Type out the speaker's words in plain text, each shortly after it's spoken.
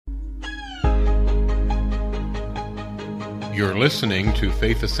You're listening to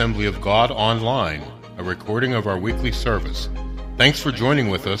Faith Assembly of God Online, a recording of our weekly service. Thanks for joining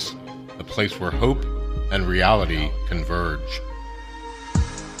with us, a place where hope and reality converge.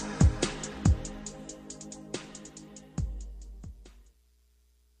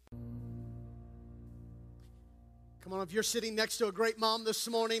 Come on, if you're sitting next to a great mom this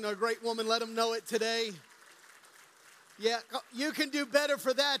morning or a great woman, let them know it today. Yeah, you can do better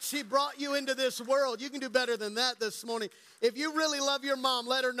for that. She brought you into this world. You can do better than that this morning. If you really love your mom,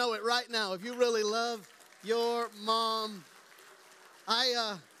 let her know it right now. If you really love your mom,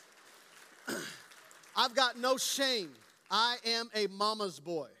 I've got no shame. I am a mama's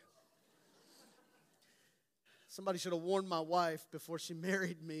boy. Somebody should have warned my wife before she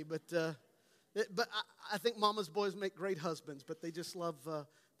married me, but I think mama's boys make great husbands, but they just love,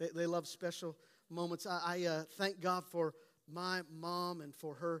 they love special moments. I thank God for my mom and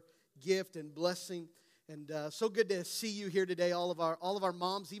for her gift and blessing. And so good to see you here today, all of our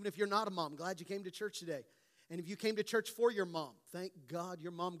moms. Even if you're not a mom, glad you came to church today. And if you came to church for your mom, thank God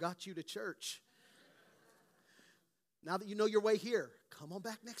your mom got you to church. Now that you know your way here, come on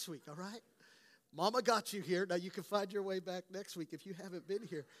back next week, all right? Mama got you here. Now you can find your way back next week if you haven't been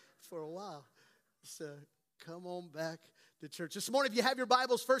here for a while. So come on back to church. This morning, if you have your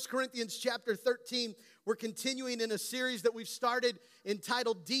Bibles, 1 Corinthians chapter 13, we're continuing in a series that we've started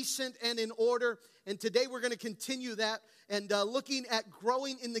entitled Decent and in Order. And today we're going to continue that and looking at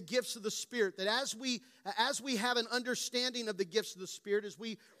growing in the gifts of the Spirit. That as we have an understanding of the gifts of the Spirit, as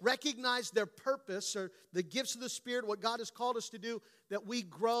we recognize their purpose or the gifts of the Spirit, what God has called us to do, that we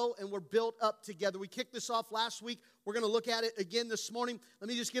grow and we're built up together. We kicked this off last week. We're going to look at it again this morning. Let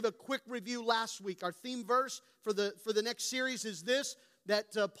me just give a quick review last week. Our theme verse for the next series is this,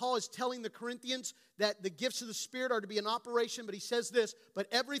 that Paul is telling the Corinthians that the gifts of the Spirit are to be in operation, but he says this, but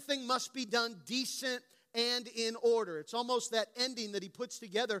everything must be done decent and in order. It's almost that ending that he puts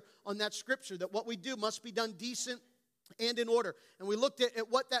together on that scripture, that what we do must be done decent and in order. And we looked at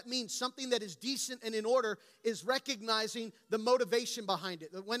what that means. Something that is decent and in order is recognizing the motivation behind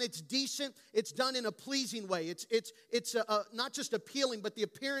it. That when it's decent, it's done in a pleasing way. It's not just appealing, but the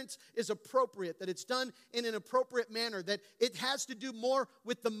appearance is appropriate. That it's done in an appropriate manner. That it has to do more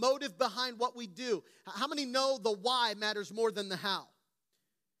with the motive behind what we do. How many know the why matters more than the how?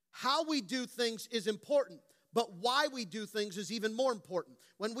 How we do things is important, but why we do things is even more important.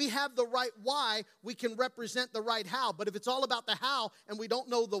 When we have the right why, we can represent the right how. But if it's all about the how and we don't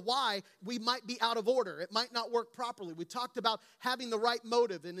know the why, we might be out of order. It might not work properly. We talked about having the right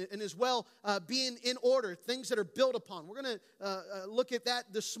motive and as well being in order, things that are built upon. We're going to look at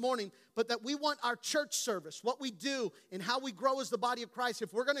that this morning. But that we want our church service, what we do and how we grow as the body of Christ.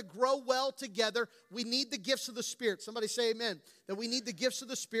 If we're going to grow well together, we need the gifts of the Spirit. Somebody say amen. That we need the gifts of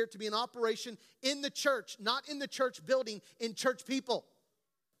the Spirit to be in operation in the church, not in the church building, in church people.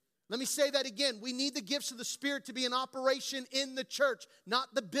 Let me say that again. We need the gifts of the Spirit to be in operation in the church,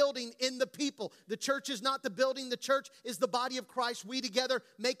 not the building, in the people. The church is not the building. The church is the body of Christ. We together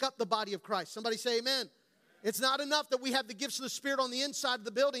make up the body of Christ. Somebody say amen. It's not enough that we have the gifts of the Spirit on the inside of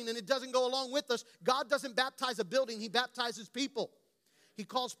the building and it doesn't go along with us. God doesn't baptize a building. He baptizes people. He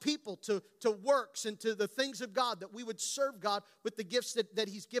calls people to works and to the things of God, that we would serve God with the gifts that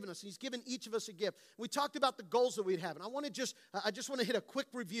He's given us. He's given each of us a gift. We talked about the goals that we'd have, and I just want to hit a quick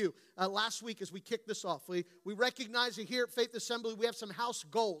review last week as we kicked this off. We recognize that here at Faith Assembly we have some house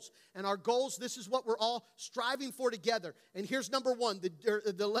goals, and our goals, this is what we're all striving for together. And here's number one,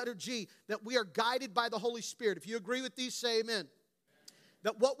 the letter G, that we are guided by the Holy Spirit. If you agree with these, say amen.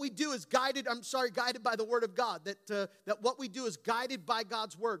 That what we do is guided by the Word of God. That what we do is guided by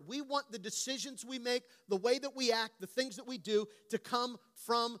God's Word. We want the decisions we make, the way that we act, the things that we do to come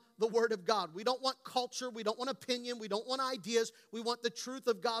from the Word of God. We don't want culture. We don't want opinion. We don't want ideas. We want the truth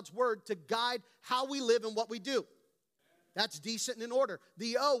of God's Word to guide how we live and what we do. That's decent and in order.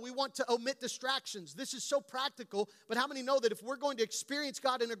 The O, we want to omit distractions. This is so practical, but how many know that if we're going to experience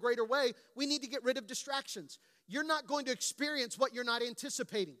God in a greater way, we need to get rid of distractions? You're not going to experience what you're not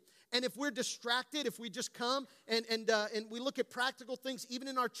anticipating. And if we're distracted, if we just come and we look at practical things, even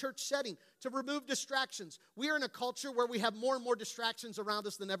in our church setting, to remove distractions. We are in a culture where we have more and more distractions around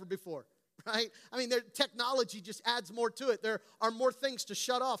us than ever before. Right? I mean, technology just adds more to it. There are more things to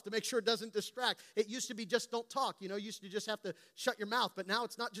shut off to make sure it doesn't distract. It used to be just don't talk. You used to just have to shut your mouth. But now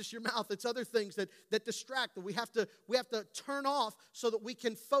it's not just your mouth. It's other things that distract. That we have to turn off so that we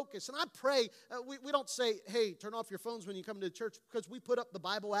can focus. And I pray, we don't say, hey, turn off your phones when you come to church, because we put up the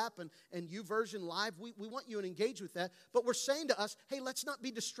Bible app and YouVersion Live. We want you to engage with that. But we're saying to us, hey, let's not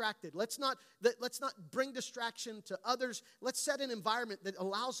be distracted. Let's not bring distraction to others. Let's set an environment that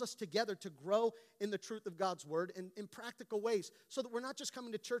allows us together to grow in the truth of God's word and in practical ways so that we're not just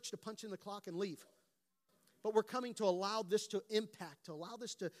coming to church to punch in the clock and leave, but we're coming to allow this to impact, to allow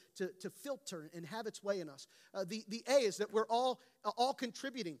this to filter and have its way in us. The A is that we're all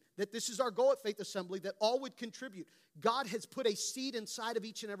contributing, that this is our goal at Faith Assembly, that all would contribute. God has put a seed inside of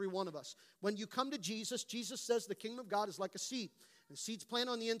each and every one of us. When you come to Jesus, Jesus says the kingdom of God is like a seed. The seed's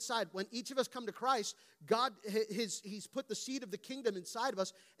planted on the inside. When each of us come to Christ, God, He's put the seed of the kingdom inside of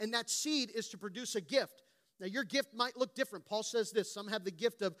us, and that seed is to produce a gift. Now, your gift might look different. Paul says this. Some have the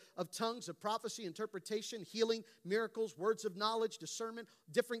gift of tongues, of prophecy, interpretation, healing, miracles, words of knowledge, discernment,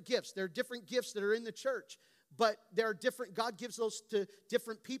 different gifts. There are different gifts that are in the church, but there are different, God gives those to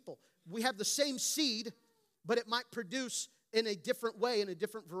different people. We have the same seed, but it might produce in a different way, in a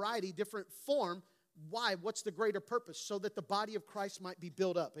different variety, different form. Why? What's the greater purpose? So that the body of Christ might be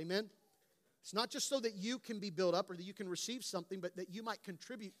built up. Amen? It's not just so that you can be built up or that you can receive something, but that you might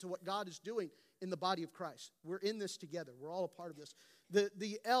contribute to what God is doing in the body of Christ. We're in this together. We're all a part of this.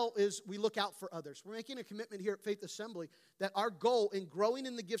 The L is we look out for others. We're making a commitment here at Faith Assembly that our goal in growing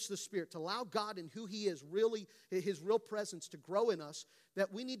in the gifts of the Spirit, to allow God and who He is, really His real presence to grow in us,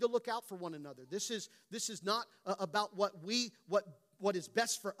 that we need to look out for one another. This is not about what is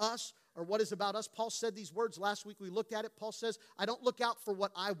best for us or what is about us. Paul said these words last week. We looked at it. Paul says, I don't look out for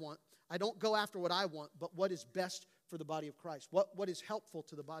what I want. I don't go after what I want, but what is best for the body of Christ, what is helpful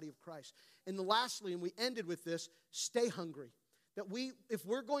to the body of Christ. And lastly, and we ended with this, stay hungry. That if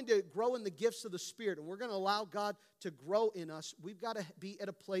we're going to grow in the gifts of the Spirit and we're going to allow God to grow in us, we've got to be at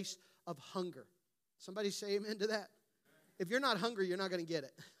a place of hunger. Somebody say amen to that. If you're not hungry, you're not going to get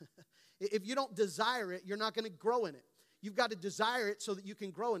it. If you don't desire it, you're not going to grow in it. You've got to desire it so that you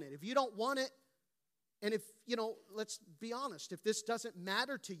can grow in it. If you don't want it, and if, let's be honest, if this doesn't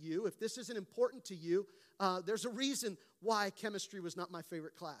matter to you, if this isn't important to you, there's a reason why chemistry was not my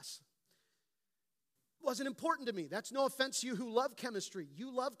favorite class. It wasn't important to me. That's no offense to you who love chemistry.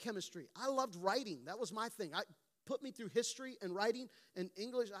 You love chemistry. I loved writing. That was my thing. Put me through history and writing and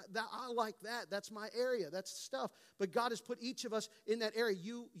English. I like that. That's my area. That's stuff. But God has put each of us in that area.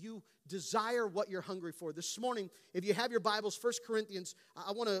 You desire what you're hungry for. This morning, if you have your Bibles, 1 Corinthians,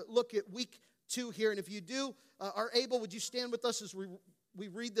 I want to look at week 2 here. And if you are able, would you stand with us as we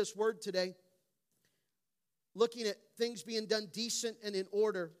read this word today? Looking at things being done decent and in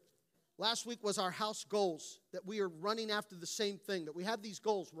order. Last week was our house goals, that we are running after the same thing, that we have these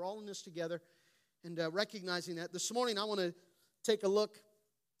goals. We're all in this together and recognizing that. This morning I want to take a look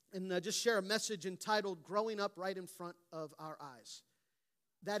and just share a message entitled, Growing Up Right in Front of Our Eyes.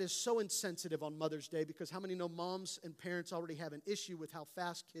 That is so insensitive on Mother's Day, because how many know moms and parents already have an issue with how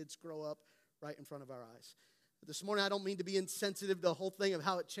fast kids grow up right in front of our eyes? But this morning I don't mean to be insensitive to the whole thing of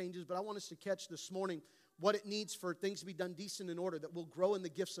how it changes, but I want us to catch this morning what it needs for things to be done decent and in order, that we'll grow in the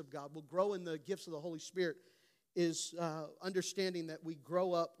gifts of God, we'll grow in the gifts of the Holy Spirit, is understanding that we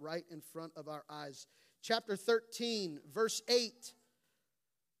grow up right in front of our eyes. Chapter 13, verse 8,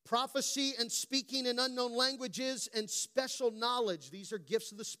 prophecy and speaking in unknown languages and special knowledge. These are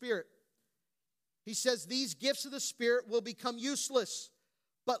gifts of the Spirit. He says these gifts of the Spirit will become useless,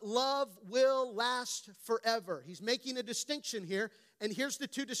 but love will last forever. He's making a distinction here, and here's the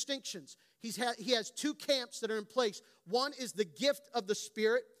two distinctions. He has two camps that are in place. One is the gift of the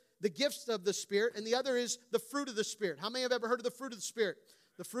Spirit, the gifts of the Spirit, and the other is the fruit of the Spirit. How many have ever heard of the fruit of the Spirit?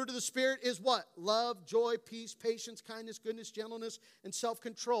 The fruit of the Spirit is what? Love, joy, peace, patience, kindness, goodness, gentleness, and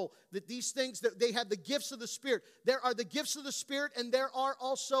self-control. That these things, that they have the gifts of the Spirit. There are the gifts of the Spirit, and there are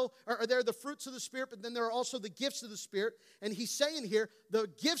the fruits of the Spirit, but then there are also the gifts of the Spirit. And he's saying here, the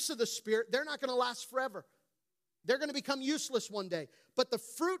gifts of the Spirit, they're not going to last forever. They're going to become useless one day. But the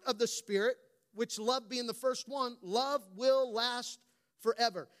fruit of the Spirit, which love being the first one, love will last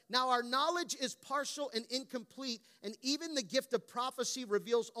forever. Now, our knowledge is partial and incomplete, and even the gift of prophecy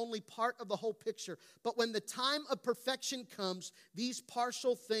reveals only part of the whole picture. But when the time of perfection comes, these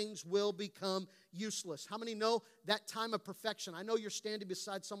partial things will become useless. How many know that time of perfection? I know you're standing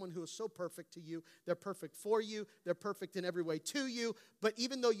beside someone who is so perfect to you. They're perfect for you. They're perfect in every way to you. But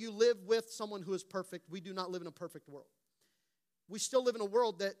even though you live with someone who is perfect, we do not live in a perfect world. We still live in a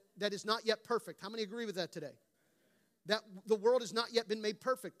world that is not yet perfect. How many agree with that today? That the world has not yet been made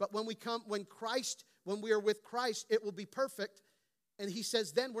perfect. But when we are with Christ, it will be perfect. And he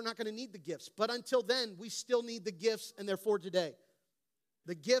says then we're not going to need the gifts. But until then, we still need the gifts, and they're for today.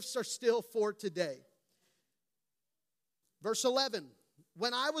 The gifts are still for today. Verse 11,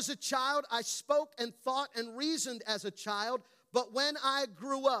 when I was a child, I spoke and thought and reasoned as a child. But when I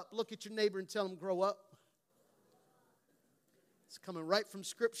grew up, look at your neighbor and tell him, grow up. It's coming right from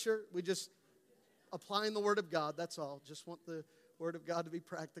Scripture. We just applying the Word of God, that's all. Just want Word of God to be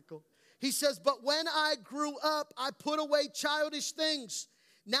practical. He says, but when I grew up, I put away childish things.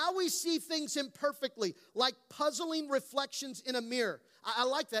 Now we see things imperfectly, like puzzling reflections in a mirror. I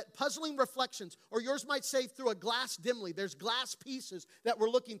like that, puzzling reflections. Or yours might say through a glass dimly. There's glass pieces that we're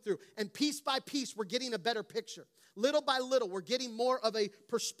looking through. And piece by piece, we're getting a better picture. Little by little, we're getting more of a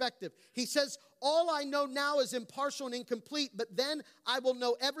perspective. He says, all I know now is impartial and incomplete, but then I will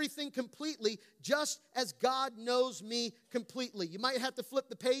know everything completely, just as God knows me completely. You might have to flip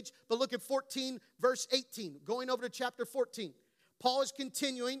the page, but look at 14, verse 18. Going over to chapter 14. Paul is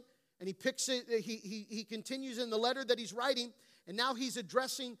continuing, and he picks it. He continues in the letter that he's writing, and now he's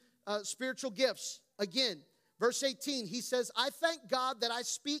addressing spiritual gifts. Again, verse 18, he says, I thank God that I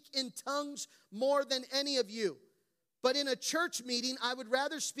speak in tongues more than any of you. But in a church meeting, I would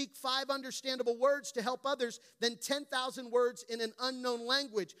rather speak 5 understandable words to help others than 10,000 words in an unknown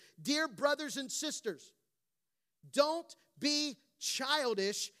language. Dear brothers and sisters, don't be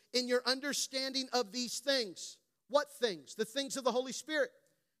childish in your understanding of these things. What things? The things of the Holy Spirit.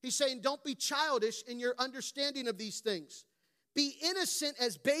 He's saying, don't be childish in your understanding of these things. Be innocent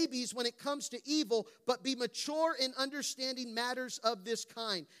as babies when it comes to evil, but be mature in understanding matters of this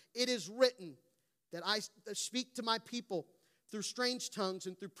kind. It is written that I speak to my people through strange tongues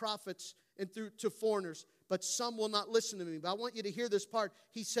and through prophets and to foreigners, but some will not listen to me. But I want you to hear this part.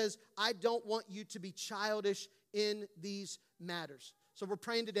 He says, I don't want you to be childish in these matters. So we're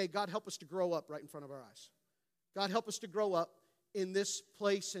praying today, God, help us to grow up right in front of our eyes. God, help us to grow up in this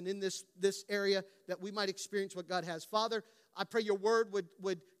place and in this area that we might experience what God has. Father, I pray your word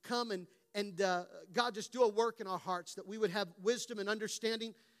would come and God, just do a work in our hearts, that we would have wisdom and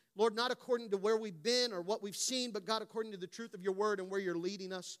understanding. Lord, not according to where we've been or what we've seen, but God, according to the truth of your word and where you're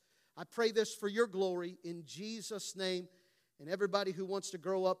leading us. I pray this for your glory in Jesus' name. And everybody who wants to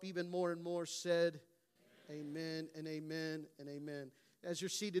grow up even more and more said, amen and amen and amen. As you're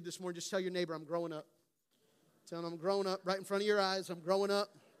seated this morning, just tell your neighbor, I'm growing up. Tell them I'm growing up right in front of your eyes. I'm growing up.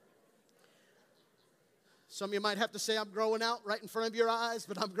 Some of you might have to say I'm growing out right in front of your eyes,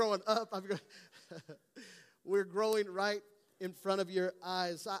 but I'm growing up. We're growing right in front of your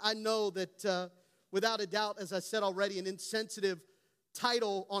eyes. I know that without a doubt, as I said already, an insensitive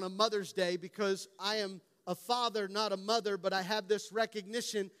title on a Mother's Day, because I am a father, not a mother, but I have this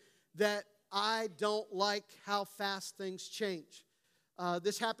recognition that I don't like how fast things change.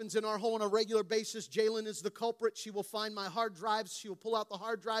 This happens in our home on a regular basis. Jalen is the culprit. She will find my hard drives. She will pull out the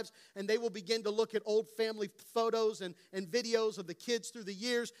hard drives, and they will begin to look at old family photos and videos of the kids through the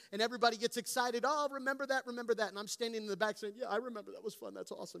years, and everybody gets excited. Oh, remember that, remember that. And I'm standing in the back saying, yeah, I remember. That was fun.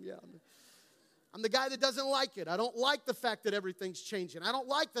 That's awesome. Yeah. I'm the guy that doesn't like it. I don't like the fact that everything's changing. I don't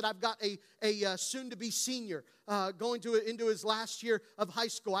like that I've got a soon-to-be senior going into his last year of high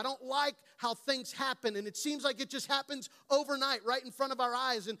school. I don't like how things happen, and it seems like it just happens overnight right in front of our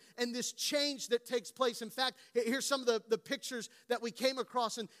eyes, and this change that takes place. In fact, here's some of the pictures that we came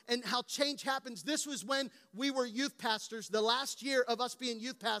across and how change happens. This was when we were youth pastors, the last year of us being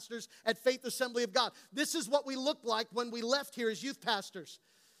youth pastors at Faith Assembly of God. This is what we looked like when we left here as youth pastors.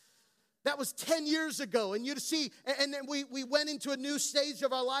 That was 10 years ago, and you see, and then we went into a new stage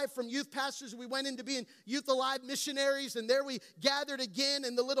of our life from youth pastors. We went into being Youth Alive missionaries, and there we gathered again,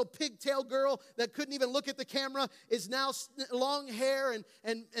 and the little pigtail girl that couldn't even look at the camera is now long hair,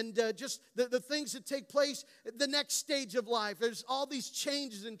 and just the things that take place, the next stage of life. There's all these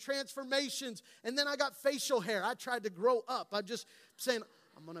changes and transformations, and then I got facial hair. I tried to grow up. I'm just saying,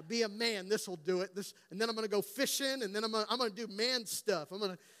 I'm going to be a man. This will do it. And then I'm going to go fishing, and then I'm going to do man stuff. I'm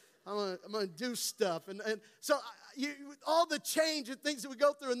going to do stuff. And so all the change and things that we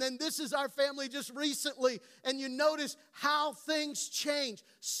go through. And then this is our family just recently. And you notice how things change.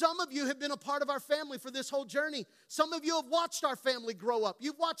 Some of you have been a part of our family for this whole journey. Some of you have watched our family grow up.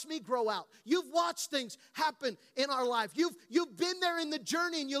 You've watched me grow out. You've watched things happen in our life. You've been there in the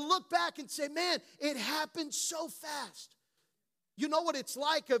journey, and you look back and say, man, it happened so fast. You know what it's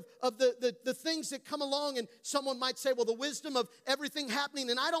like of the things that come along, and someone might say, well, the wisdom of everything happening,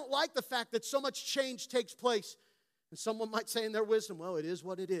 and I don't like the fact that so much change takes place. And someone might say in their wisdom, well, it is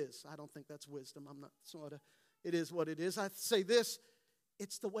what it is. I don't think that's wisdom. It is what it is. I say this,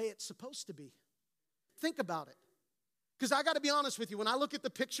 it's the way it's supposed to be. Think about it. Because I got to be honest with you, when I look at the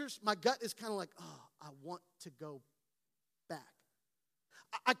pictures, my gut is kind of like, oh, I want to go back.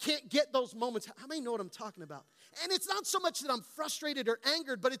 I can't get those moments. How many know what I'm talking about? And it's not so much that I'm frustrated or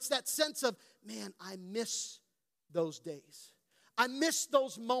angered, but it's that sense of, man, I miss those days. I miss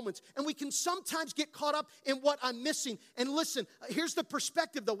those moments. And we can sometimes get caught up in what I'm missing. And listen, here's the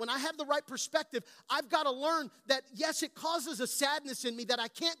perspective though. When I have the right perspective, I've got to learn that yes, it causes a sadness in me that I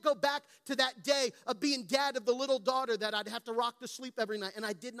can't go back to that day of being dad of the little daughter that I'd have to rock to sleep every night. And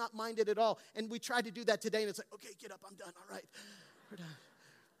I did not mind it at all. And we tried to do that today. And it's like, okay, get up, I'm done. All right, we're done.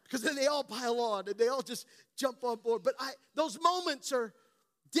 Because then they all pile on and they all just jump on board. But those moments are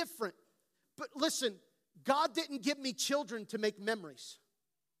different. But listen, God didn't give me children to make memories.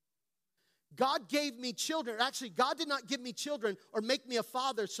 God gave me children. Actually, God did not give me children or make me a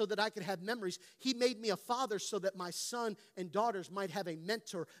father so that I could have memories. He made me a father so that my son and daughters might have a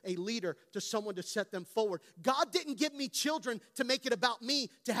mentor, a leader, to someone to set them forward. God didn't give me children to make it about me,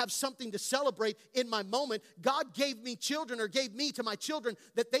 to have something to celebrate in my moment. God gave me children, or gave me to my children,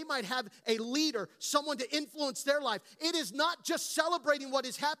 that they might have a leader, someone to influence their life. It is not just celebrating what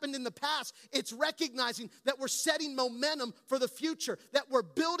has happened in the past. It's recognizing that we're setting momentum for the future, that we're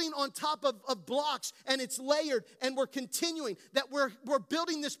building on top of blocks, and it's layered, and we're continuing, that we're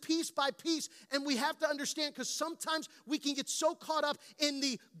building this piece by piece. And we have to understand, because sometimes we can get so caught up in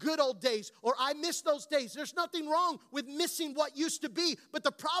the good old days, or I miss those days. There's nothing wrong with missing what used to be, but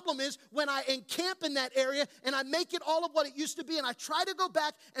the problem is when I encamp in that area and I make it all of what it used to be, and I try to go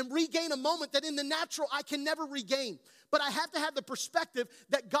back and regain a moment that in the natural I can never regain. But I have to have the perspective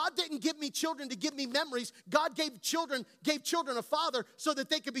that God didn't give me children to give me memories. God gave children a father so that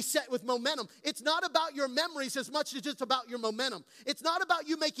they could be set with momentum. It's not about your memories as much as it's about your momentum. It's not about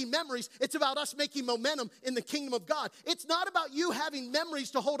you making memories. It's about us making momentum in the kingdom of God. It's not about you having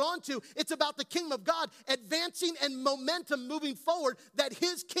memories to hold on to. It's about the kingdom of God advancing and momentum moving forward, that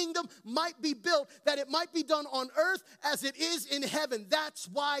his kingdom might be built, that it might be done on earth as it is in heaven. That's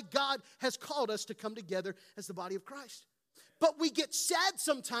why God has called us to come together as the body of Christ. But we get sad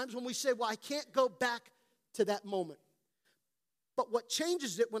sometimes when we say, well, I can't go back to that moment. But what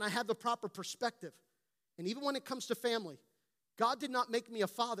changes it when I have the proper perspective, and even when it comes to family, God did not make me a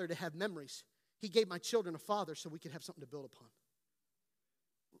father to have memories. He gave my children a father so we could have something to build upon.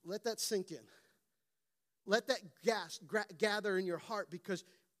 Let that sink in. Let that gather in your heart, because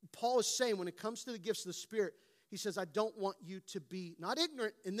Paul is saying when it comes to the gifts of the Spirit, he says, I don't want you to be, not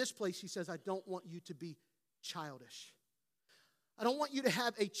ignorant in this place, he says, I don't want you to be childish. I don't want you to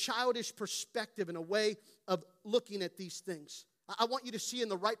have a childish perspective and a way of looking at these things. I want you to see in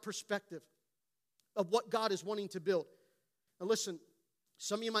the right perspective of what God is wanting to build. Now listen,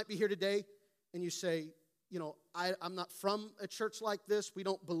 some of you might be here today and you say, I'm not from a church like this. We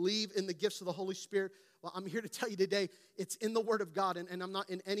don't believe in the gifts of the Holy Spirit. Well, I'm here to tell you today, it's in the Word of God, and I'm not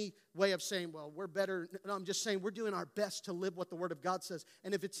in any way of saying, well, we're better. No, I'm just saying we're doing our best to live what the Word of God says.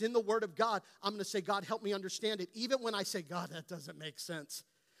 And if it's in the Word of God, I'm going to say, God, help me understand it, even when I say, God, that doesn't make sense.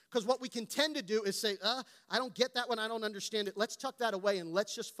 Because what we can tend to do is say, I don't get that when I don't understand it. Let's tuck that away, and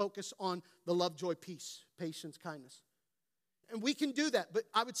let's just focus on the love, joy, peace, patience, kindness. And we can do that, but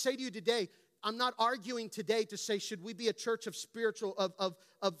I would say to you today, I'm not arguing today to say, should we be a church of spiritual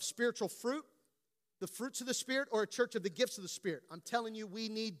fruit, the fruits of the Spirit, or a church of the gifts of the Spirit? I'm telling you, we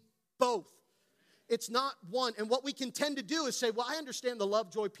need both. It's not one. And what we can tend to do is say, well, I understand the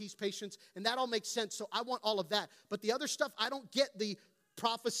love, joy, peace, patience, and that all makes sense, so I want all of that. But the other stuff, I don't get the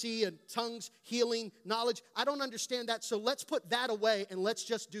prophecy and tongues, healing, knowledge. I don't understand that, so let's put that away and let's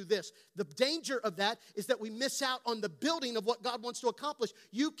just do this. The danger of that is that we miss out on the building of what God wants to accomplish.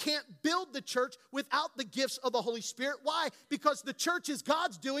 You can't build the church without the gifts of the Holy Spirit. Why? Because the church is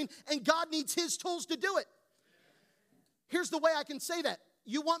God's doing, and God needs his tools to do it. Here's the way I can say that.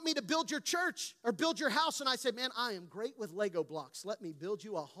 You want me to build your church or build your house, and I say, man, I am great with Lego blocks. Let me build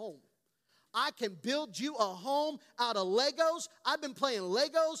you a home. I can build you a home out of Legos. I've been playing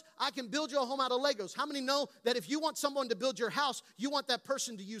Legos. I can build you a home out of Legos. How many know that if you want someone to build your house, you want that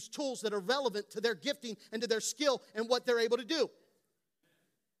person to use tools that are relevant to their gifting and to their skill and what they're able to do?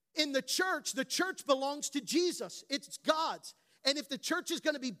 In the church belongs to Jesus. It's God's. And if the church is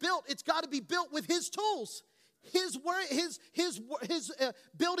going to be built, it's got to be built with his tools. His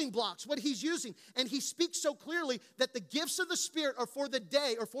building blocks, what he's using. And he speaks so clearly that the gifts of the Spirit are for the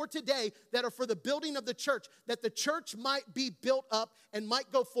day, or for today, that are for the building of the church, that the church might be built up and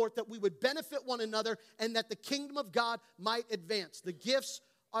might go forth, that we would benefit one another, and that the kingdom of God might advance. The gifts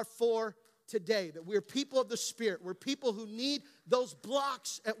are for today, that we're people of the Spirit. We're people who need those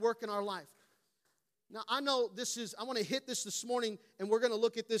blocks at work in our life. Now, I know I want to hit this morning, and we're going to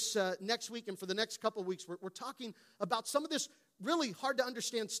look at this next week, and for the next couple of weeks, we're talking about some of this really hard to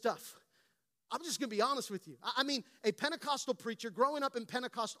understand stuff. I'm just going to be honest with you. I mean, a Pentecostal preacher, growing up in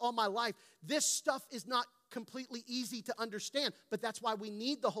Pentecost all my life, this stuff is not completely easy to understand, but that's why we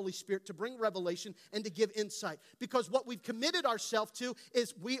need the Holy Spirit to bring revelation and to give insight. Because what we've committed ourselves to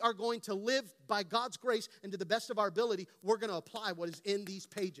is we are going to live by God's grace, and to the best of our ability, we're going to apply what is in these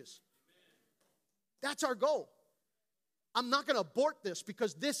pages. That's our goal. I'm not going to abort this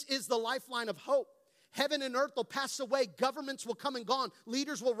because this is the lifeline of hope. Heaven and earth will pass away. Governments will come and gone.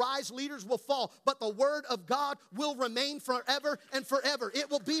 Leaders will rise. Leaders will fall. But the word of God will remain forever and forever.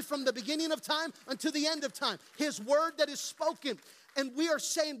 It will be from the beginning of time until the end of time. His word that is spoken. And we are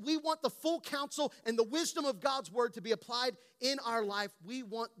saying we want the full counsel and the wisdom of God's word to be applied in our life. We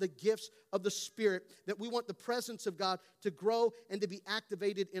want the gifts of the Spirit, that we want the presence of God to grow and to be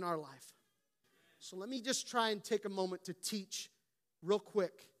activated in our life. So let me just try and take a moment to teach real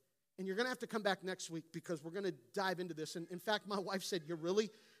quick. And you're going to have to come back next week because we're going to dive into this. And in fact, my wife said, "You're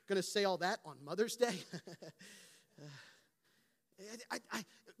really going to say all that on Mother's Day?"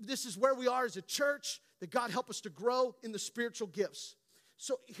 This is where we are as a church, that God help us to grow in the spiritual gifts.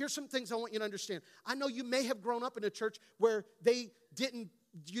 So here's some things I want you to understand. I know you may have grown up in a church where you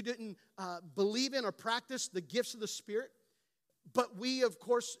didn't believe in or practice the gifts of the Spirit. But we, of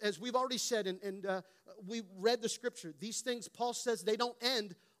course, as we've already said, and we read the scripture, these things, Paul says, they don't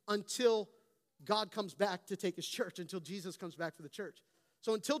end until God comes back to take his church, until Jesus comes back for the church.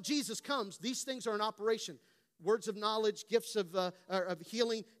 So until Jesus comes, these things are in operation. Words of knowledge, gifts of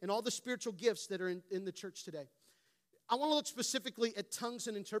healing, and all the spiritual gifts that are in the church today. I want to look specifically at tongues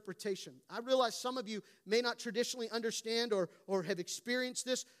and interpretation. I realize some of you may not traditionally understand or have experienced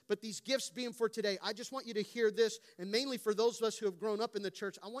this, but these gifts being for today, I just want you to hear this, and mainly for those of us who have grown up in the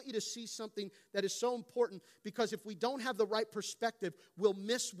church, I want you to see something that is so important, because if we don't have the right perspective, we'll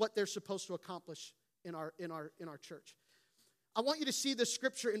miss what they're supposed to accomplish in our church. I want you to see this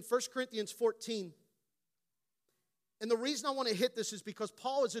scripture in 1 Corinthians 14. And the reason I want to hit this is because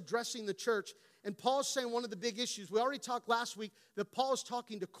Paul is addressing the church, and Paul is saying one of the big issues. We already talked last week that Paul is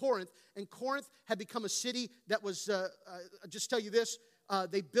talking to Corinth, and Corinth had become a city that was, I'll just tell you this,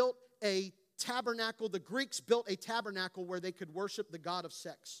 they built a tabernacle. The Greeks built a tabernacle where they could worship the god of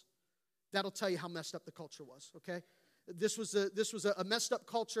sex. That'll tell you how messed up the culture was, okay? This was a messed up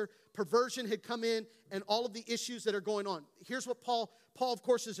culture. Perversion had come in, and all of the issues that are going on. Here's what Paul, of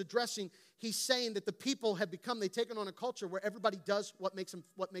course, is addressing. He's saying that the people have they've taken on a culture where everybody does what makes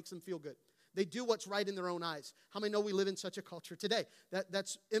them feel good. They do what's right in their own eyes. How many know we live in such a culture today?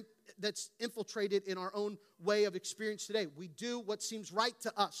 That's infiltrated in our own way of experience today. We do what seems right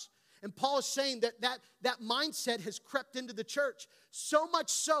to us. And Paul is saying that mindset has crept into the church. So much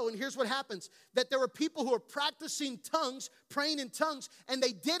so, and here's what happens, that there were people who were practicing tongues, praying in tongues, and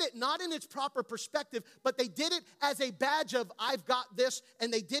they did it not in its proper perspective, but they did it as a badge of, I've got this,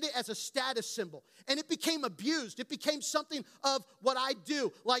 and they did it as a status symbol. And it became abused. It became something of what I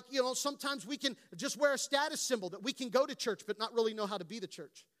do. Like, sometimes we can just wear a status symbol that we can go to church, but not really know how to be the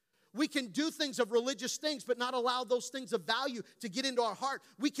church. We can do things of religious things, but not allow those things of value to get into our heart.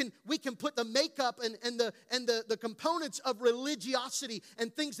 We can put the makeup and the components of religiosity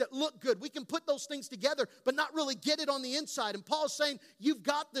and things that look good. We can put those things together, but not really get it on the inside. And Paul's saying, you've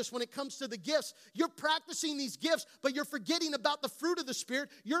got this when it comes to the gifts. You're practicing these gifts, but you're forgetting about the fruit of the Spirit.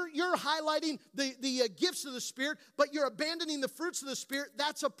 You're highlighting the gifts of the Spirit, but you're abandoning the fruits of the Spirit.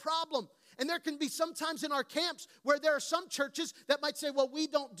 That's a problem. And there can be sometimes in our camps where there are some churches that might say, well, we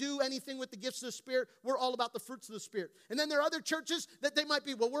don't do anything with the gifts of the Spirit. We're all about the fruits of the Spirit. And then there are other churches that they might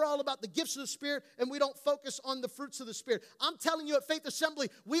be, well, we're all about the gifts of the Spirit and we don't focus on the fruits of the Spirit. I'm telling you at Faith Assembly,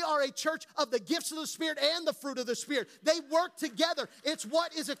 we are a church of the gifts of the Spirit and the fruit of the Spirit. They work together. It's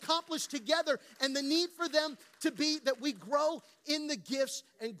what is accomplished together, and the need for them to be that we grow in the gifts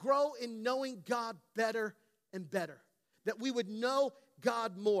and grow in knowing God better and better, that we would know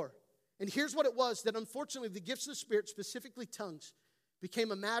God more. And here's what it was, that unfortunately the gifts of the Spirit, specifically tongues, became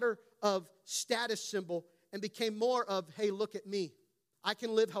a matter of status symbol and became more of, hey, look at me. I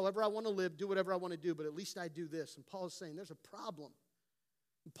can live however I want to live, do whatever I want to do, but at least I do this. And Paul is saying there's a problem.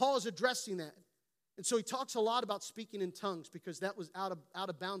 And Paul is addressing that. And so he talks a lot about speaking in tongues because that was out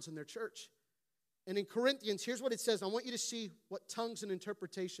of bounds in their church. And in Corinthians, here's what it says. I want you to see what tongues and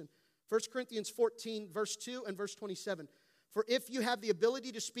interpretation. 1 Corinthians 14, verse 2 and verse 27. For if you have the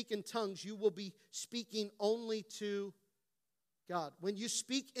ability to speak in tongues, you will be speaking only to God. When you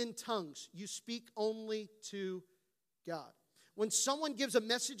speak in tongues, you speak only to God. When someone gives a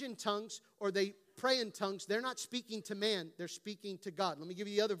message in tongues or they pray in tongues, they're not speaking to man, they're speaking to God. Let me give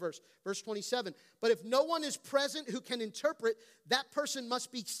you the other verse, verse 27. But if no one is present who can interpret, that person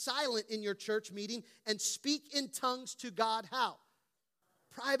must be silent in your church meeting and speak in tongues to God. How?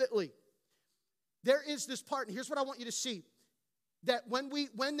 Privately. There is this part, and here's what I want you to see. that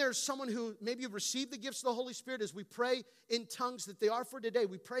when there's someone who maybe received the gifts of the Holy Spirit, as we pray in tongues that they are for today,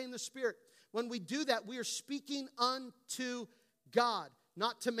 we pray in the Spirit. When we do that, we are speaking unto God,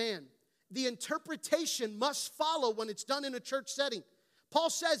 not to man. The interpretation must follow when it's done in a church setting. Paul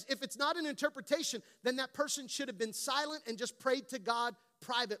says if it's not an interpretation, then that person should have been silent and just prayed to God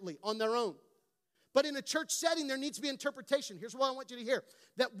privately on their own. But in a church setting, there needs to be interpretation. Here's what I want you to hear.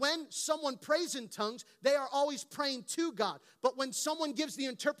 That when someone prays in tongues, they are always praying to God. But when someone gives the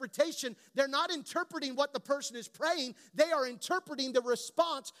interpretation, they're not interpreting what the person is praying. They are interpreting the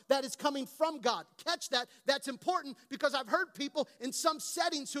response that is coming from God. Catch that. That's important because I've heard people in some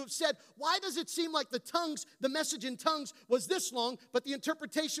settings who have said, why does it seem like the message in tongues was this long, but the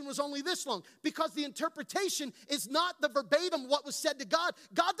interpretation was only this long? Because the interpretation is not the verbatim what was said to God.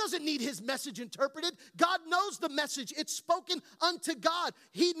 God doesn't need his message interpreted. God knows the message. It's spoken unto God.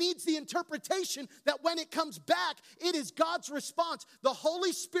 He needs the interpretation that when it comes back, it is God's response. The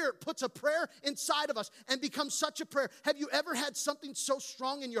Holy Spirit puts a prayer inside of us and becomes such a prayer. Have you ever had something so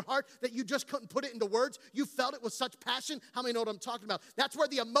strong in your heart that you just couldn't put it into words? You felt it with such passion. How many know what I'm talking about? That's where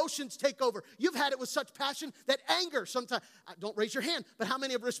the emotions take over. You've had it with such passion that anger sometimes, don't raise your hand, but how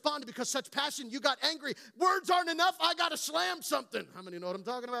many have responded because such passion you got angry? Words aren't enough. I got to slam something. How many know what I'm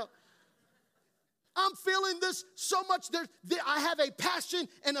talking about? I'm feeling this so much. I have a passion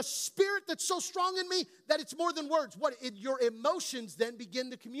and a spirit that's so strong in me that it's more than words. Your emotions then begin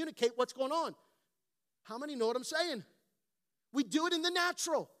to communicate what's going on. How many know what I'm saying? We do it in the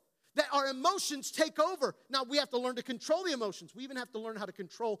natural. That our emotions take over. Now, we have to learn to control the emotions. We even have to learn how to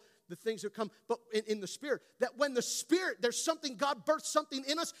control the things that come but in the Spirit. That when the Spirit, there's something, God births something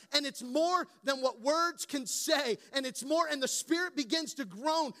in us, and it's more than what words can say. And it's more, and the Spirit begins to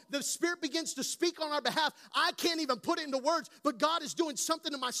groan. The Spirit begins to speak on our behalf. I can't even put it into words, but God is doing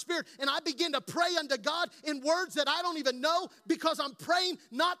something in my spirit. And I begin to pray unto God in words that I don't even know because I'm praying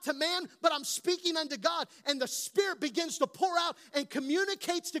not to man, but I'm speaking unto God. And the Spirit begins to pour out and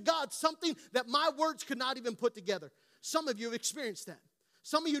communicates to God something that my words could not even put together. Some of you have experienced that.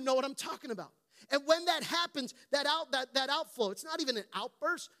 Some of you know what I'm talking about. And when that happens, that outflow, it's not even an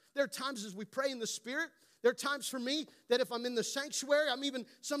outburst. There are times as we pray in the Spirit, there are times for me that if I'm in the sanctuary, I'm even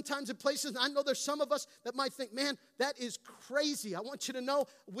sometimes in places, and I know there's some of us that might think, man, that is crazy. I want you to know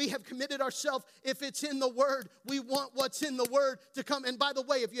we have committed ourselves. If it's in the Word, we want what's in the Word to come. And by the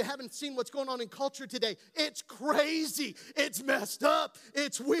way, if you haven't seen what's going on in culture today, it's crazy. It's messed up.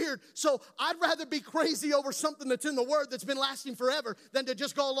 It's weird. So I'd rather be crazy over something that's in the Word that's been lasting forever than to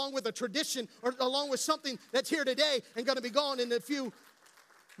just go along with a tradition or along with something that's here today and going to be gone in a few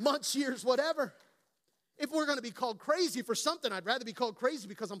months, years, whatever. If we're going to be called crazy for something, I'd rather be called crazy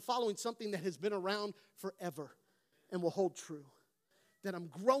because I'm following something that has been around forever and will hold true. That I'm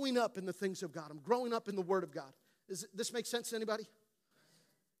growing up in the things of God. I'm growing up in the Word of God. Does this make sense to anybody?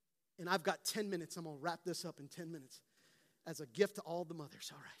 And I've got 10 minutes. I'm going to wrap this up in 10 minutes as a gift to all the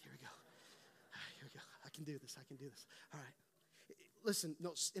mothers. All right, here we go. All right, here we go. I can do this. I can do this. All right. Listen,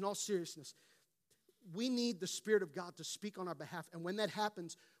 no, in all seriousness, we need the Spirit of God to speak on our behalf. And when that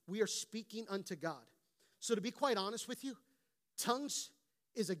happens, we are speaking unto God. So to be quite honest with you, tongues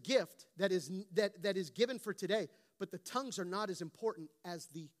is a gift that is given for today, but the tongues are not as important as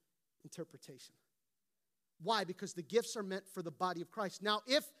the interpretation. Why? Because the gifts are meant for the body of Christ. Now,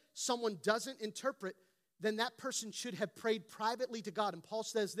 if someone doesn't interpret, then that person should have prayed privately to God. And Paul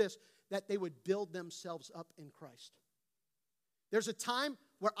says this, that they would build themselves up in Christ. There's a time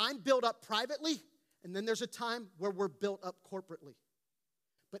where I'm built up privately, and then there's a time where we're built up corporately.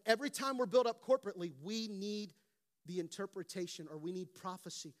 But every time we're built up corporately, we need the interpretation or we need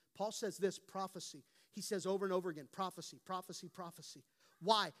prophecy. Paul says this, prophecy. He says over and over again, prophecy, prophecy, prophecy.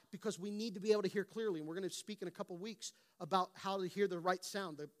 Why? Because we need to be able to hear clearly. And we're going to speak in a couple weeks about how to hear the right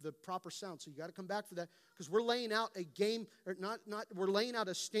sound, the proper sound. So you got to come back for that because we're laying out a game, or we're laying out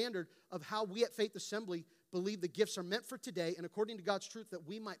a standard of how we at Faith Assembly believe the gifts are meant for today and according to God's truth that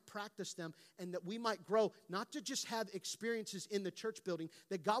we might practice them and that we might grow, not to just have experiences in the church building,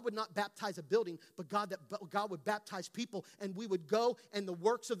 that God would not baptize a building, but God would baptize people and we would go and the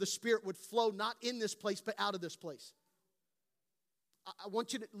works of the Spirit would flow not in this place but out of this place. I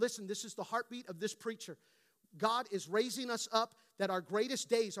want you to listen, this is the heartbeat of this preacher. God is raising us up that our greatest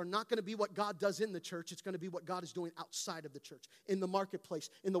days are not going to be what God does in the church. It's going to be what God is doing outside of the church, in the marketplace,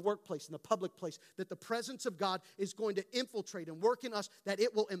 in the workplace, in the public place, that the presence of God is going to infiltrate and work in us, that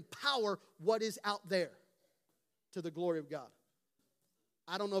it will empower what is out there to the glory of God.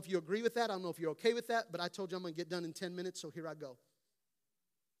 I don't know if you agree with that. I don't know if you're okay with that, but I told you I'm going to get done in 10 minutes, so here I go.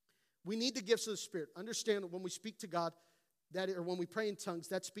 We need the gifts of the Spirit. Understand that when we speak to God, or when we pray in tongues,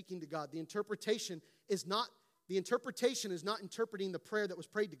 that's speaking to God. The interpretation is not The interpretation is not interpreting the prayer that was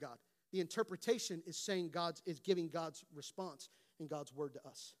prayed to God. The interpretation is saying is giving God's response in God's word to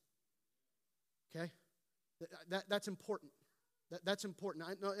us. Okay? That's important. That's important.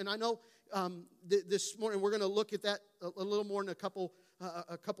 I know this morning we're going to look at that a little more in a couple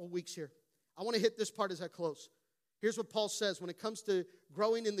weeks here. I want to hit this part as I close. Here's what Paul says when it comes to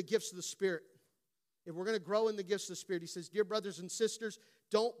growing in the gifts of the Spirit. If we're going to grow in the gifts of the Spirit, he says, dear brothers and sisters,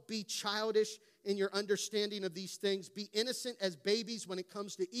 don't be childish in your understanding of these things. Be innocent as babies when it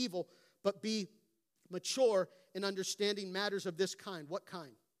comes to evil, but be mature in understanding matters of this kind. What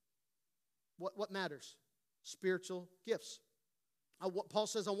kind? What matters? Spiritual gifts. Paul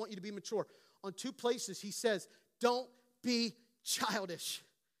says, I want you to be mature. On 2 places, he says, don't be childish.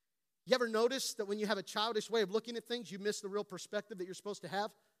 You ever notice that when you have a childish way of looking at things, you miss the real perspective that you're supposed to have?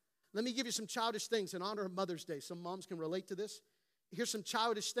 Let me give you some childish things in honor of Mother's Day. Some moms can relate to this. Here's some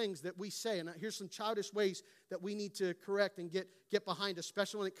childish things that we say, and here's some childish ways that we need to correct and get behind,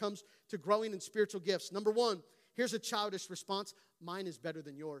 especially when it comes to growing in spiritual gifts. Number 1, here's a childish response. Mine is better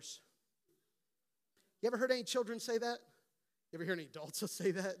than yours. You ever heard any children say that? You ever hear any adults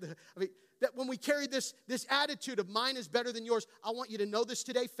say that? I mean, that when we carry this attitude of mine is better than yours, I want you to know this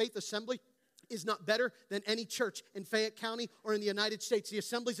today. Faith Assembly is not better than any church in Fayette County or in the United States. The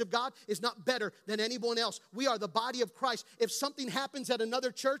Assemblies of God is not better than anyone else. We are the body of Christ. If something happens at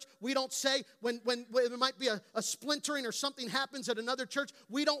another church, we don't say, when there might be a splintering or something happens at another church,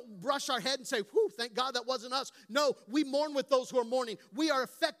 we don't brush our head and say, whew, thank God that wasn't us. No, we mourn with those who are mourning. We are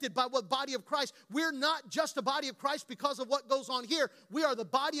affected by what body of Christ. We're not just a body of Christ because of what goes on here. We are the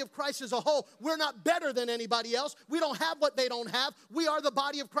body of Christ as a whole. We're not better than anybody else. We don't have what they don't have. We are the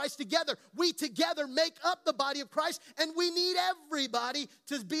body of Christ together. We together make up the body of Christ, and we need everybody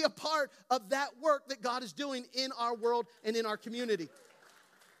to be a part of that work that God is doing in our world and in our community.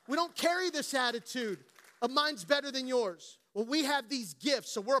 We don't carry this attitude of mine's better than yours. Well, we have these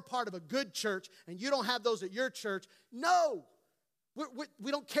gifts, so we're a part of a good church, and you don't have those at your church. No.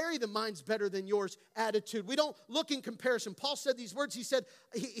 We don't carry the mine's better than yours attitude. We don't look in comparison. Paul said these words. He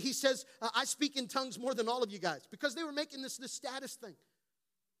says, I speak in tongues more than all of you guys, because they were making this status thing.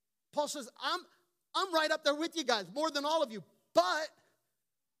 Paul says, I'm right up there with you guys, more than all of you. But,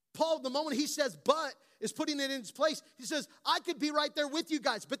 Paul, the moment he says but, is putting it in its place. He says, I could be right there with you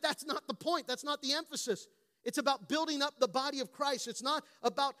guys, but that's not the point. That's not the emphasis. It's about building up the body of Christ. It's not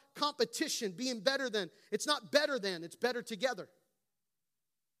about competition, being better than. It's not better than. It's better together.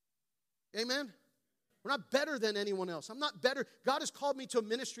 Amen? We're not better than anyone else. I'm not better. God has called me to a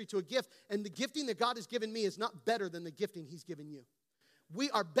ministry, to a gift, and the gifting that God has given me is not better than the gifting He's given you. We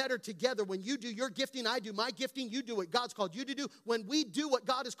are better together. When you do your gifting, I do my gifting, you do what God's called you to do. When we do what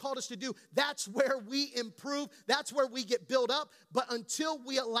God has called us to do, that's where we improve. That's where we get built up. But until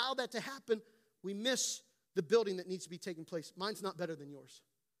we allow that to happen, we miss the building that needs to be taking place. Mine's not better than yours.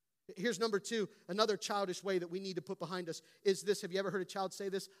 Here's number 2, another childish way that we need to put behind us is this. Have you ever heard a child say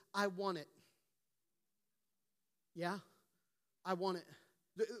this? I want it. Yeah? I want it.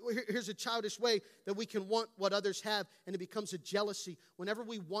 Here's a childish way that we can want what others have, and it becomes a jealousy. Whenever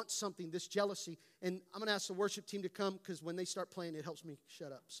we want something, this jealousy, and I'm going to ask the worship team to come, because when they start playing, it helps me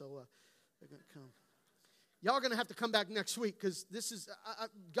shut up. So they're going to come. Y'all are going to have to come back next week, because this is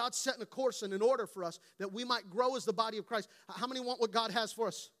God's setting a course and an order for us that we might grow as the body of Christ. How many want what God has for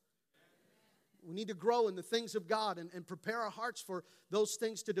us? We need to grow in the things of God and prepare our hearts for those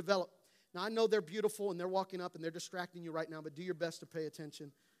things to develop. Now, I know they're beautiful and they're walking up and they're distracting you right now, but do your best to pay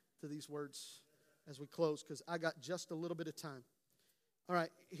attention to these words as we close, because I got just a little bit of time. All right,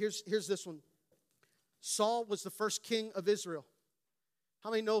 here's this one. Saul was the first king of Israel. How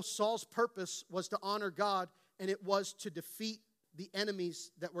many know Saul's purpose was to honor God, and it was to defeat the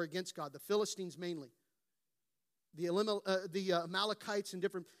enemies that were against God, the Philistines mainly, the Amalekites and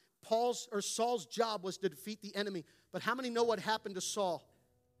different. Saul's job was to defeat the enemy. But how many know what happened to Saul?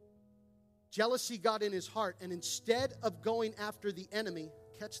 Jealousy got in his heart, and instead of going after the enemy,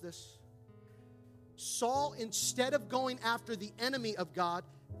 catch this, Saul, instead of going after the enemy of God,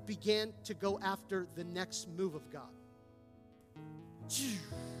 began to go after the next move of God.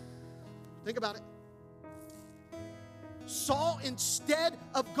 Think about it. Saul, instead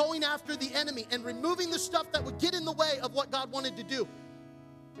of going after the enemy and removing the stuff that would get in the way of what God wanted to do,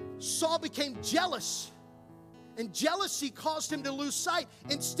 Saul became jealous. And jealousy caused him to lose sight.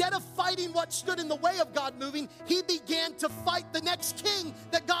 Instead of fighting what stood in the way of God moving, he began to fight the next king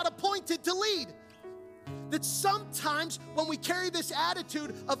that God appointed to lead. That sometimes when we carry this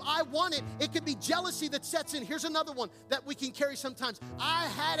attitude of I want it, it could be jealousy that sets in. Here's another one that we can carry sometimes. I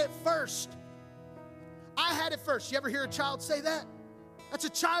had it first. I had it first. You ever hear a child say that? That's a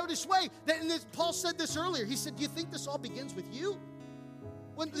childish way. Paul said this earlier. He said, do you think this all begins with you?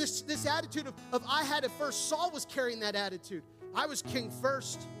 When this attitude of I had it first, Saul was carrying that attitude. I was king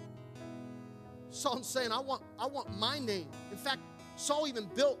first. Saul's saying, I want my name. In fact, Saul even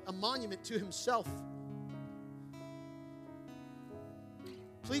built a monument to himself.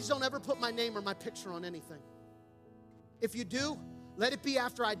 Please don't ever put my name or my picture on anything. If you do, let it be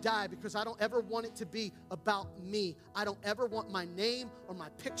after I die, because I don't ever want it to be about me. I don't ever want my name or my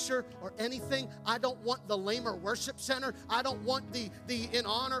picture or anything. I don't want the Lamer Worship Center. I don't want the in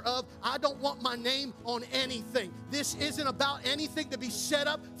honor of. I don't want my name on anything. This isn't about anything to be set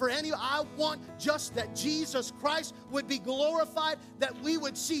up for any. I want just that Jesus Christ would be glorified, that we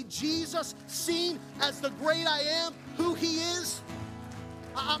would see Jesus seen as the great I am, who he is.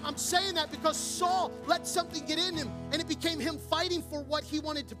 I'm saying that because Saul let something get in him, and it became him fighting for what he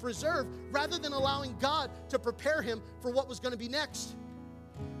wanted to preserve rather than allowing God to prepare him for what was going to be next.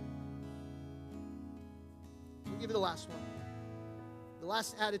 I'll give you the last one. The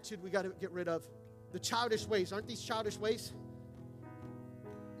last attitude we got to get rid of. The childish ways. Aren't these childish ways?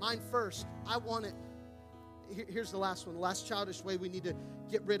 Mine first. I want it. Here's the last one. The last childish way we need to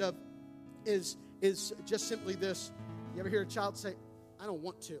get rid of is just simply this. You ever hear a child say, I don't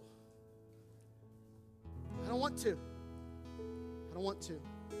want to. I don't want to. I don't want to.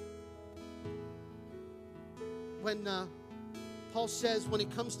 When Paul says, when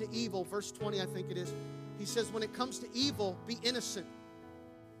it comes to evil, verse 20, I think it is, he says, when it comes to evil, be innocent.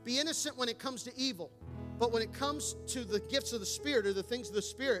 Be innocent when it comes to evil. But when it comes to the gifts of the Spirit or the things of the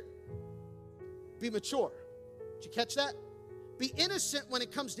Spirit, be mature. Did you catch that? Be innocent when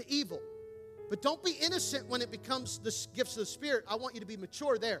it comes to evil. But don't be innocent when it becomes the gifts of the Spirit. I want you to be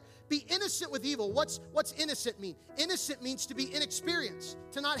mature there. Be innocent with evil. What's innocent mean? Innocent means to be inexperienced,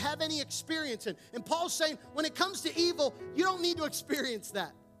 to not have any experience in. And Paul's saying, when it comes to evil, you don't need to experience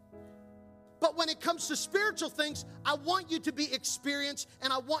that. But when it comes to spiritual things, I want you to be experienced,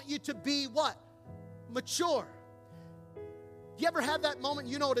 and I want you to be what? Mature. You ever have that moment,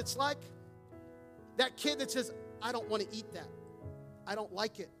 you know what it's like? That kid that says, I don't want to eat that. I don't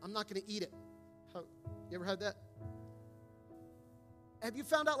like it. I'm not going to eat it. You ever had that? Have you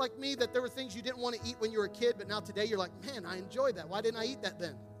found out, like me, that there were things you didn't want to eat when you were a kid, but now today you're like, man, I enjoyed that. Why didn't I eat that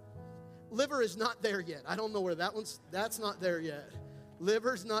then? Liver is not there yet. I don't know where that's not there yet.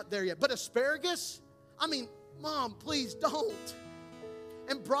 Liver's not there yet. But asparagus? I mean, Mom, please don't.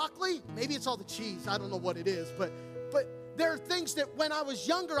 And broccoli? Maybe it's all the cheese. I don't know what it is. But there are things that when I was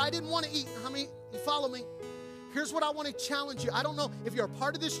younger, I didn't want to eat. How many, you follow me? Here's what I want to challenge you. I don't know if you're a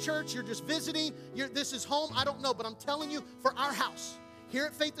part of this church, you're just visiting, this is home, I don't know, but I'm telling you, for our house, here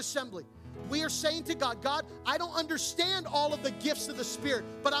at Faith Assembly, we are saying to God, God, I don't understand all of the gifts of the Spirit,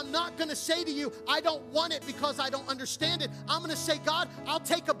 but I'm not going to say to you, I don't want it because I don't understand it. I'm going to say, God, I'll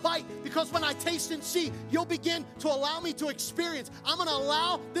take a bite, because when I taste and see, you'll begin to allow me to experience. I'm going to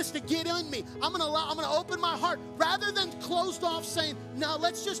allow this to get in me. I'm going to open my heart rather than closed off saying, no,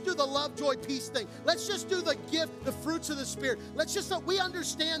 let's just do the love, joy, peace thing. Let's just do the gift, the fruits of the Spirit. We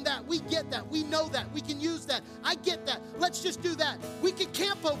understand that. We get that. We know that. We can use that. I get that. Let's just do that. We can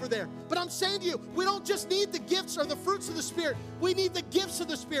camp over there. But I'm saying to you, we don't just need the gifts or the fruits of the Spirit. We need the gifts of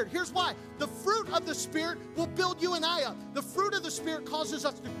the Spirit. Here's why. The fruit of the Spirit will build you and I up. The fruit of the Spirit causes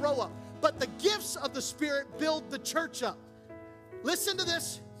us to grow up. But the gifts of the Spirit build the church up. Listen to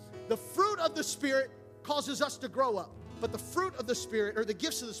this. The fruit of the Spirit causes us to grow up. But the fruit of the Spirit, or the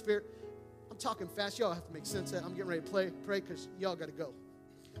gifts of the Spirit, I'm talking fast. Y'all have to make sense of that. I'm getting ready to pray because y'all got to go.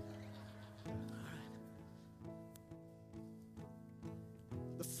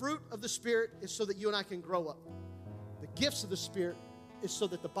 The fruit of the Spirit is so that you and I can grow up. The gifts of the Spirit is so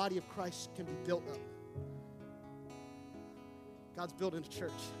that the body of Christ can be built up. God's building a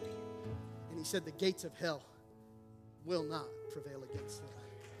church. And he said the gates of hell will not prevail against it.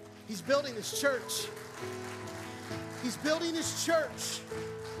 He's building his church. He's building his church.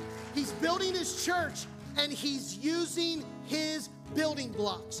 He's building his church, and he's using his building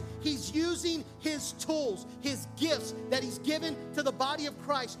blocks. He's using his tools, his gifts that he's given to the body of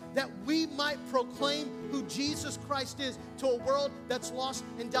Christ, that we might proclaim who Jesus Christ is to a world that's lost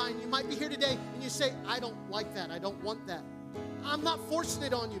and dying. You might be here today and you say, I don't like that. I don't want that. I'm not forcing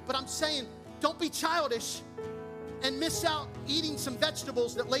it on you, but I'm saying don't be childish and miss out eating some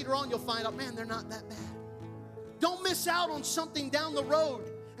vegetables that later on you'll find out, man, they're not that bad. Don't miss out on something down the road.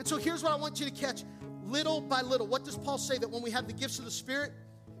 And so here's what I want you to catch. Little by little, what does Paul say? That when we have the gifts of the Spirit,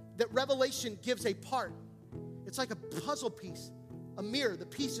 that revelation gives a part. It's like a puzzle piece, a mirror, the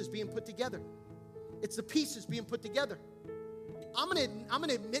pieces being put together. It's the pieces being put together. I'm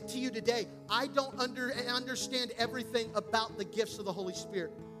gonna admit to you today, I don't understand everything about the gifts of the Holy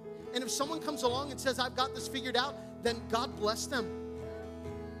Spirit. And if someone comes along and says, I've got this figured out, then God bless them.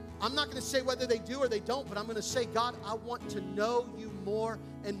 I'm not going to say whether they do or they don't, but I'm going to say, God, I want to know you more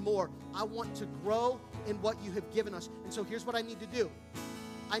and more. I want to grow in what you have given us. And so here's what I need to do.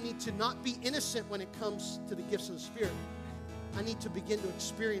 I need to not be innocent when it comes to the gifts of the Spirit. I need to begin to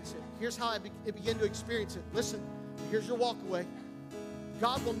experience it. Here's how I begin to experience it. Listen, here's your walk away.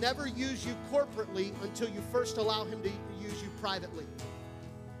 God will never use you corporately until you first allow him to use you privately.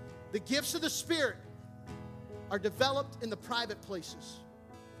 The gifts of the Spirit are developed in the private places,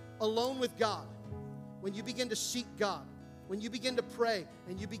 alone with God. When you begin to seek God, when you begin to pray,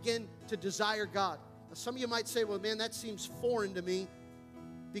 and you begin to desire God. Now, some of you might say, well, man, that seems foreign to me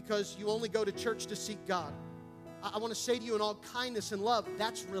because you only go to church to seek God. I want to say to you in all kindness and love,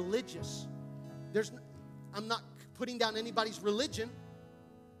 that's religious. I'm not putting down anybody's religion,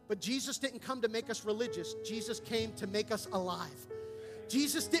 but Jesus didn't come to make us religious. Jesus came to make us alive.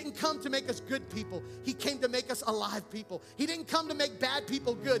 Jesus didn't come to make us good people. He came to make us alive people. He didn't come to make bad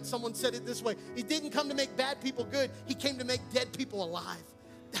people good. Someone said it this way. He didn't come to make bad people good. He came to make dead people alive.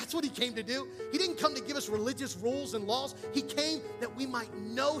 That's what he came to do. He didn't come to give us religious rules and laws. He came that we might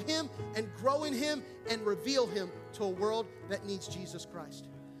know him and grow in him and reveal him to a world that needs Jesus Christ.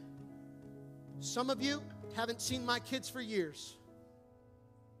 Some of you haven't seen my kids for years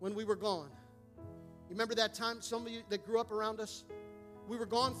when we were gone. You remember that time, some of you that grew up around us? We were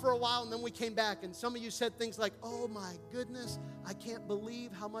gone for a while, and then we came back, and some of you said things like, oh my goodness, I can't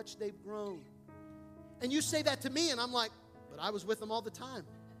believe how much they've grown. And you say that to me, and I'm like, but I was with them all the time.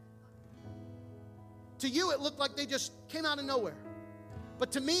 To you, it looked like they just came out of nowhere.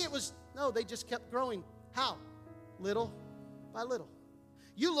 But to me, it was, no, they just kept growing. How? Little by little.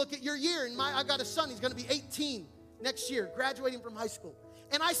 You look at your year, and I got a son, he's going to be 18 next year, graduating from high school.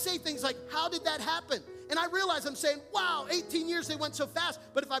 And I say things like, how did that happen? And I realize I'm saying, wow, 18 years, they went so fast.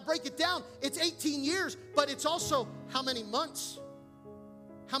 But if I break it down, it's 18 years, but it's also how many months?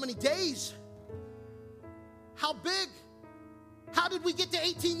 How many days? How big? How did we get to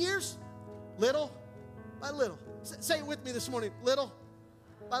 18 years? Little by little. Say it with me this morning. Little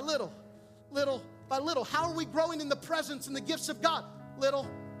by little. Little by little. How are we growing in the presence and the gifts of God? Little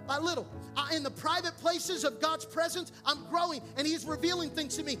by little. In the private places of God's presence, I'm growing, and he's revealing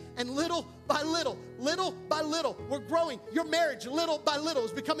things to me. And little by little, we're growing. Your marriage, little by little,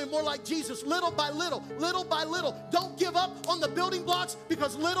 is becoming more like Jesus. Little by little. Don't give up on the building blocks,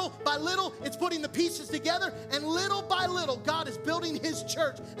 because little by little, it's putting the pieces together. And little by little, God is building his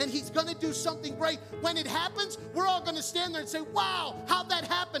church, and he's going to do something great. When it happens, we're all going to stand there and say, wow, how'd that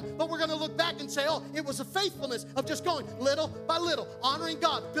happen? But we're going to look back and say, oh, it was a faithfulness of just going little by little, honoring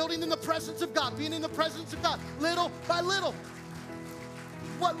God, building in the presence of God, being in the presence of God, little by little.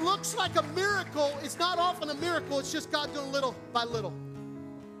 What looks like a miracle is not often a miracle. It's just God doing little by little.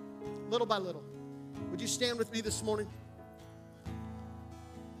 Little by little. Would you stand with me this morning?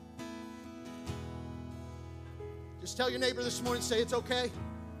 Just tell your neighbor this morning, say it's okay.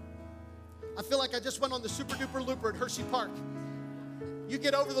 I feel like I just went on the super duper looper at Hershey Park. You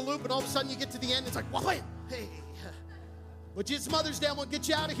get over the loop and all of a sudden you get to the end. It's like, whoa, hey. But it's Mother's Day. I want to get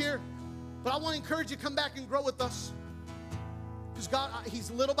you out of here. But I want to encourage you to come back and grow with us. Because God,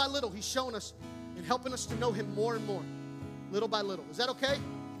 he's little by little, he's showing us and helping us to know him more and more. Little by little. Is that okay?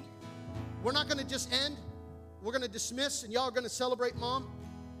 We're not going to just end. We're going to dismiss, and y'all are going to celebrate Mom.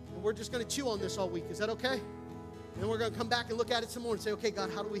 And we're just going to chew on this all week. Is that okay? And then we're going to come back and look at it some more and say, okay, God,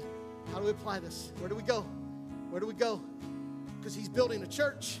 how do we apply this? Where do we go? Where do we go? Because he's building a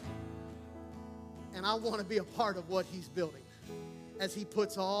church. And I want to be a part of what he's building as he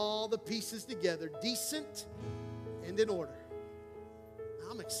puts all the pieces together, decent and in order.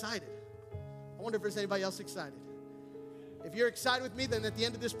 I'm excited. I wonder if there's anybody else excited. If you're excited with me, then at the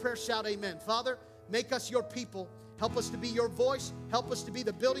end of this prayer, shout amen. Father, make us your people. Help us to be your voice. Help us to be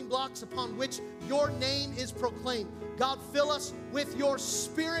the building blocks upon which your name is proclaimed. God, fill us with your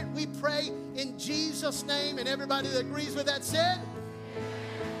spirit, we pray in Jesus' name. And everybody that agrees with that said,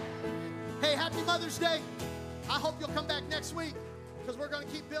 hey, happy Mother's Day. I hope you'll come back next week, because we're going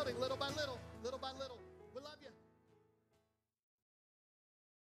to keep building little by little, little by little. We love you.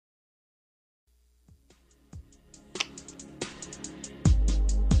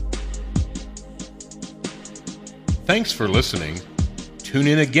 Thanks for listening. Tune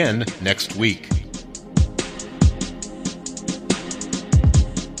in again next week.